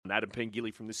Adam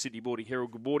Pengilly from the Sydney Morning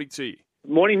Herald. Good morning to you.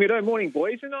 Morning, Mido. Morning,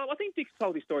 boys. And I think Dick's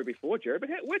told this story before, Jared, but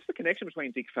what's the connection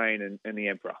between Dick Fane and the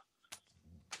Emperor?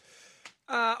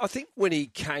 I think when he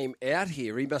came out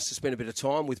here, he must have spent a bit of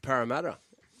time with Parramatta.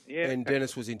 Yeah. And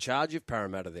Dennis was in charge of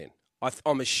Parramatta then.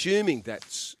 I'm assuming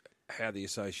that's how the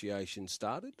association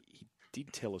started. He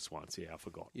did tell us once. Yeah, I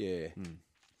forgot. Yeah.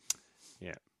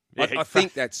 Yeah. I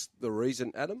think that's the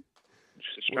reason, Adam.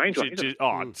 It's a strange one, isn't it?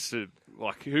 It's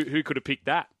like who could have picked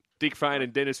that? Dick Fane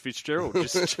and Dennis Fitzgerald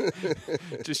just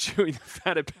chewing the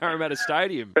fat at Parramatta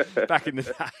Stadium back in the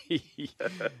day.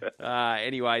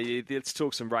 Anyway, let's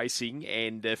talk some racing.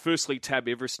 And firstly, Tab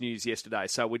Everest news yesterday.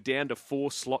 So we're down to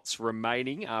 4 slots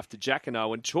remaining after Jack and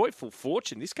Owen. Joyful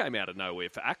fortune. This came out of nowhere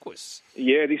for Aquas.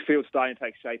 Yeah, this field's starting to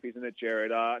take shape, isn't it,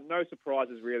 Jared? No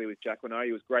surprises really with Jack Wano.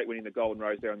 He was great winning the Golden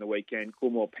Rose there on the weekend.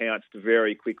 Coolmore pounced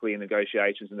very quickly in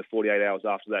negotiations in the 48 hours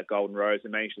after that Golden Rose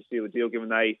and managed to seal the deal given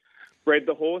they bred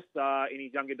the horse in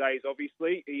his younger days,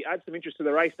 obviously. He adds some interest to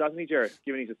the race, doesn't he, Jared?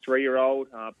 Given he's a 3-year-old,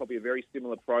 probably a very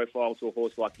similar profile to a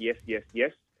horse like Yes, Yes,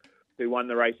 Yes, who won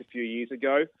the race a few years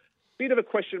ago. Bit of a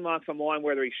question mark for mine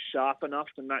whether he's sharp enough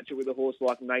to match it with a horse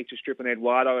like Nature Strip and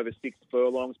Eduardo over 6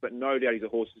 furlongs, but no doubt he's a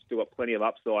horse who's still got plenty of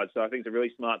upside. So I think it's a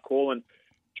really smart call. And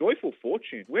Joyful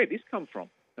Fortune, where'd this come from?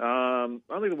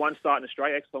 Only the one start in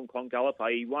Australia, ex-Hong Kong Galloper.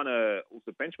 He won a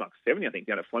benchmark 70, I think,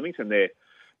 down at Flemington there.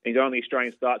 He's only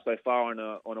Australian start so far on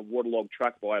a waterlogged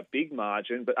track by a big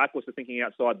margin, but Aquas are thinking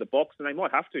outside the box, and they might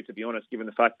have to be honest, given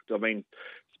the fact that I've been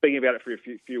speaking about it for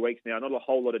a few weeks now. Not a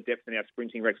whole lot of depth in our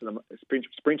sprinting ranks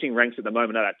at the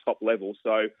moment at that top level,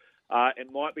 so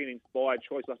it might be an inspired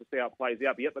choice. We'll have to see how it plays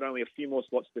out. But only a few more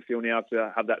slots to fill now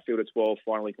to have that field of 12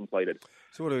 finally completed.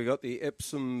 So what have we got? The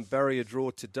Epsom barrier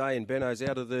draw today, and Benno's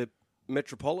out of the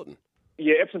Metropolitan.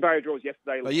 Yeah, Epsom barrier draws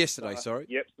yesterday. Yesterday, sorry.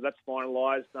 Yep, so that's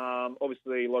finalised.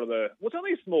 Obviously, a lot of it's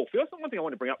only a small field. That's one thing I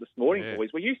want to bring up this morning, boys.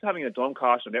 We're used to having a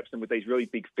Doncaster and Epsom with these really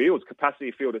big fields, capacity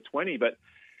field of 20, but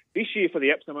this year for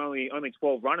the Epsom, only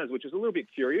 12 runners, which is a little bit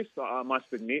curious, I must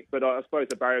admit. But I suppose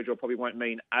the barrier draw probably won't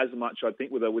mean as much, I think,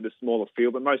 with a smaller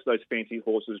field. But most of those fancy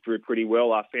horses drew pretty well.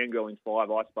 Fangirl in 5,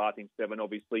 Ice Bath in 7,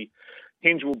 obviously.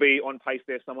 Hinge will be on pace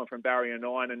there, someone from barrier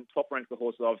 9. And top rank the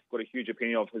horse that I've got a huge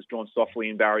opinion of has drawn softly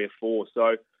in barrier 4.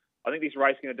 So I think this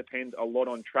race is going to depend a lot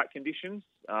on track conditions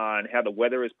and how the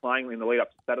weather is playing in the lead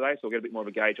up to Saturday. So we'll get a bit more of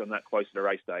a gauge on that closer to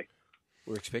race day.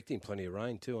 We're expecting plenty of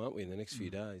rain too, aren't we, in the next few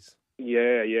days?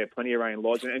 Yeah, plenty of rain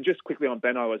lodged. And just quickly on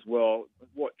Benno as well,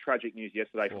 what tragic news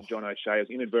yesterday from John O'Shea. He was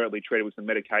inadvertently treated with some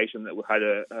medication that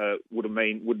would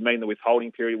mean the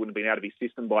withholding period wouldn't have been out of his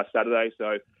system by Saturday.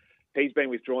 So he's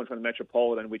been withdrawn from the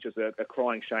Metropolitan, which is a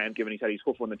crying shame given he's had his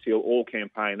hoof on the till all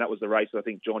campaign. That was the race that I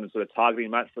think John is sort of targeting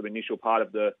him at for the initial part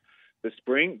of the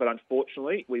spring, but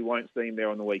unfortunately we won't see him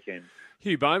there on the weekend.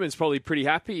 Hugh Bowman's probably pretty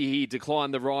happy. He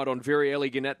declined the ride on Very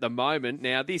Elegant at the moment.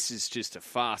 Now, this is just a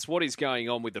farce. What is going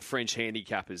on with the French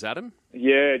handicappers, Adam?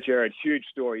 Yeah, Jared, huge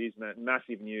story, isn't it?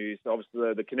 Massive news.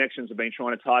 Obviously, the connections have been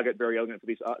trying to target Very Elegant for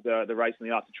this the race in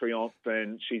the Arc de Triomphe,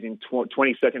 and she's in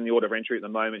 22nd in the order of entry at the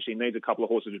moment. She needs a couple of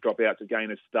horses to drop out to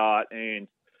gain a start, and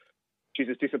she's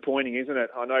just disappointing, isn't it?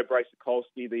 I know Brace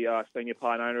Sokolsky, the senior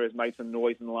partner owner, has made some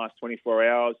noise in the last 24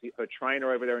 hours. Her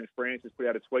trainer over there in France has put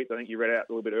out a tweet, I think you read out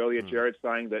a little bit earlier, Jared,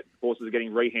 saying that horses are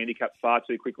getting re-handicapped far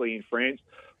too quickly in France.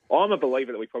 I'm a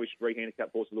believer that we probably should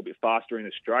re-handicap horses a little bit faster in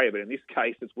Australia, but in this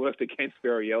case, it's worked against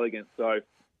Very Elegant. So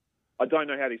I don't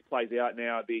know how this plays out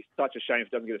now. It'd be such a shame if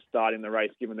it doesn't get a start in the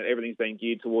race, given that everything's been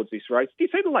geared towards this race. Do you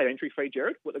see the late entry fee,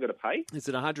 Jared, what they've got to pay? Is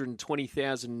it €120,000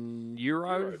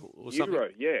 or something? Euro,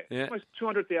 yeah. Almost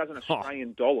 200,000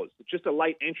 Australian dollars. It's just a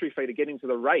late entry fee to get into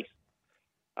the race.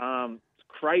 It's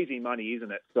crazy money,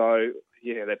 isn't it? So,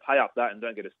 yeah, they pay up that and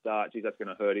don't get a start. Geez, that's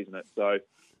going to hurt, isn't it? So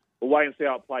we'll wait and see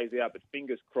how it plays out, but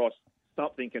fingers crossed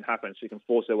something can happen so she can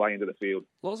force her way into the field.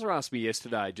 Loza asked me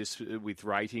yesterday, just with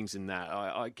ratings and that,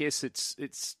 I guess it's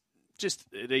just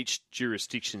at each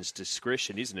jurisdiction's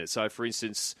discretion, isn't it? So, for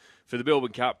instance, for the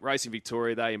Melbourne Cup, Racing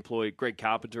Victoria, they employ Greg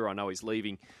Carpenter. I know he's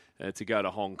leaving to go to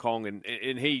Hong Kong, and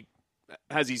he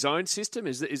has his own system.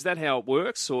 Is that how it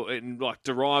works, or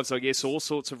derives, I guess, all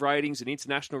sorts of ratings and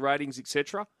international ratings,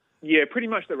 etc.? Yeah, pretty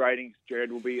much the ratings,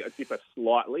 Jared, will differ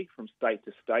slightly from state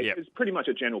to state. Yep. It's pretty much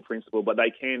a general principle, but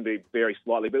they can be very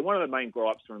slightly. But one of the main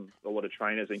gripes from a lot of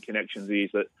trainers and connections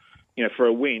is that, for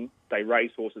a win, they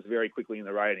raise horses very quickly in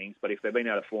the ratings, but if they've been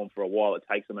out of form for a while, it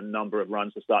takes them a number of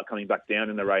runs to start coming back down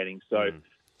in the ratings. So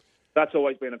that's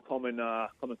always been a common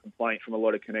complaint from a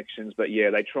lot of connections. But,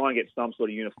 yeah, they try and get some sort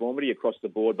of uniformity across the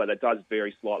board, but it does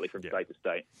vary slightly from state to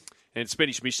state. And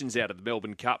Spanish Mission's out of the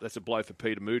Melbourne Cup. That's a blow for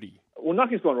Peter Moody. Well,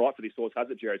 nothing's gone right for this horse, has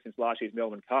it, Jared, since last year's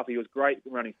Melbourne Cup? He was great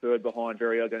running third behind,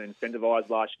 very elegant and incentivised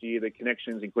last year. The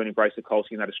connections, including Brace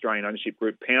Sokolsky and that Australian ownership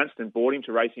group, pounced and bought him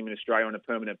to race him in Australia on a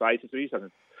permanent basis. But he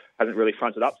hasn't really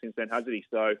fronted up since then, has he?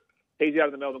 So he's out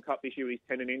of the Melbourne Cup this year with his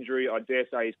tendon injury. I dare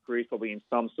say his career's probably in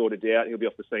some sort of doubt. He'll be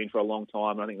off the scene for a long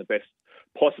time. And I think the best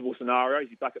possible scenario is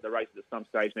he's back at the races at some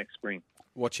stage next spring.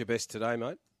 What's your best today,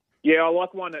 mate? Yeah, I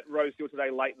like one at Rosehill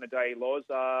today, late in the day, Loz.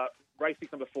 Race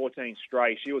 6, number 14,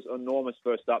 Stray. She was enormous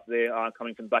first up there,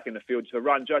 coming from the back in the field. Her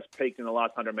run just peaked in the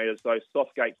last 100 metres, so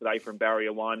soft gate today from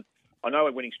barrier 1. I know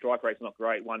her winning strike rate's not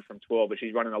great, 1 from 12, but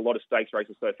she's running a lot of stakes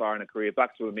races so far in her career.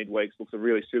 Back to her midweeks, looks a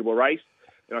really suitable race.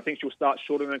 And I think she'll start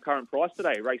shorter than her current price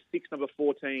today. Race 6, number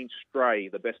 14, Stray,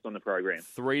 the best on the program.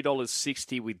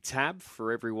 $3.60 with tab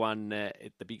for everyone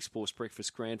at the Big Sports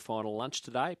Breakfast Grand Final lunch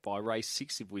today. By race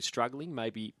 6, if we're struggling,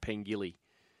 maybe Pengilly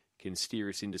can steer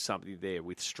us into something there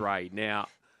with Stray. Now,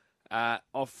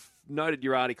 I've noted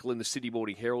your article in the Sydney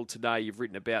Morning Herald today. You've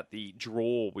written about the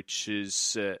draw, which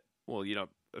is,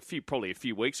 probably a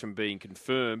few weeks from being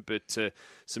confirmed, but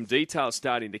some details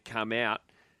starting to come out.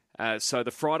 So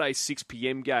the Friday 6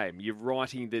 p.m. game, you're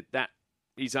writing that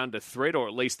is under threat, or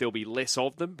at least there'll be less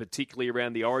of them, particularly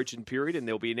around the Origin period, and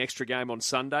there'll be an extra game on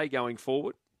Sunday going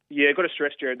forward? Yeah, I've got to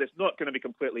stress, Jared, there's not going to be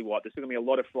completely wiped. There's going to be a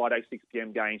lot of Friday 6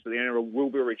 p.m. games, but the NRL will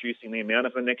be reducing the amount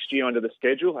of them next year under the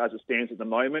schedule as it stands at the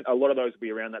moment. A lot of those will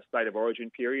be around that State of Origin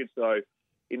period. So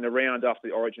in the round after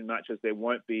the Origin matches, there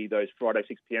won't be those Friday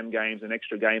 6 p.m. games, an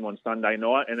extra game on Sunday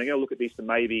night. And they're going to look at this to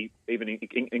maybe even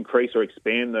increase or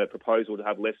expand the proposal to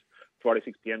have less Friday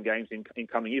 6 p.m. games in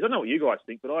coming years. I don't know what you guys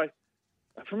think, but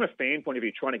from a fan point of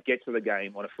view, trying to get to the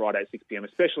game on a Friday at 6 p.m.,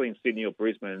 especially in Sydney or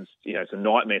Brisbane, it's a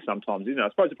nightmare sometimes. I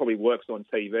suppose it probably works on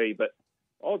TV, but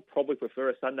I would probably prefer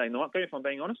a Sunday night game, if I'm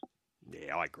being honest.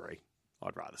 Yeah, I agree.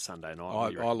 I'd rather Sunday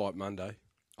night. I like Monday.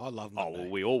 I love Monday. Oh,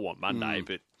 well, we all want Monday,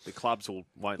 but the clubs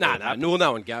won't.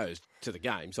 No one goes to the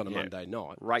games on a Monday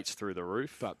night. Rates through the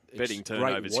roof, but betting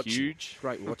turnover's huge.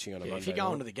 Great watching on a Monday if you're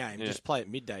going to the game, just play at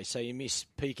midday so you miss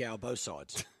peak hour both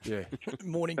sides. Yeah.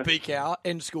 Morning peak hour,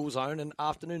 end school zone, and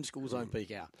afternoon school zone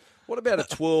peak hour. What about a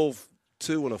 12,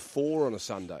 2 and a 4 on a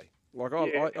Sunday? I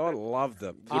love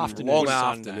the afternoon, long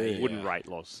Sunday, afternoon. Wouldn't rate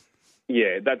loss.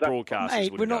 Yeah, that broadcasters.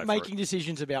 Mate, we're not making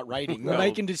decisions about rating. We're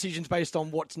making decisions based on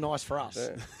what's nice for us.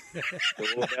 Yeah.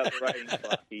 It's all about the ratings,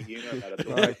 Clarky. You know that as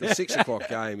well. Mate, the 6 o'clock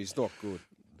game is not good.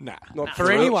 Nah, not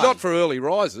for anyone. Not for early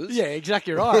risers. Yeah,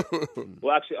 exactly right.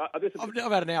 Well, actually,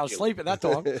 I've had an hour's sleep at that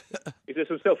time. Is there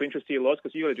some self-interest here, Loz?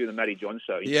 Because you got to do the Matty John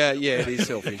show. Yeah, it is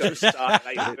self-interest. Start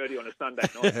at 8:30 on a Sunday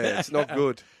night. Yeah, it's not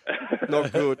good.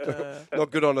 Not good.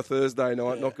 Not good on a Thursday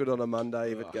night. Not good on a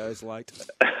Monday if it goes late.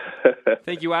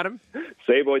 Thank you, Adam.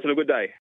 See you, boys. Have a good day.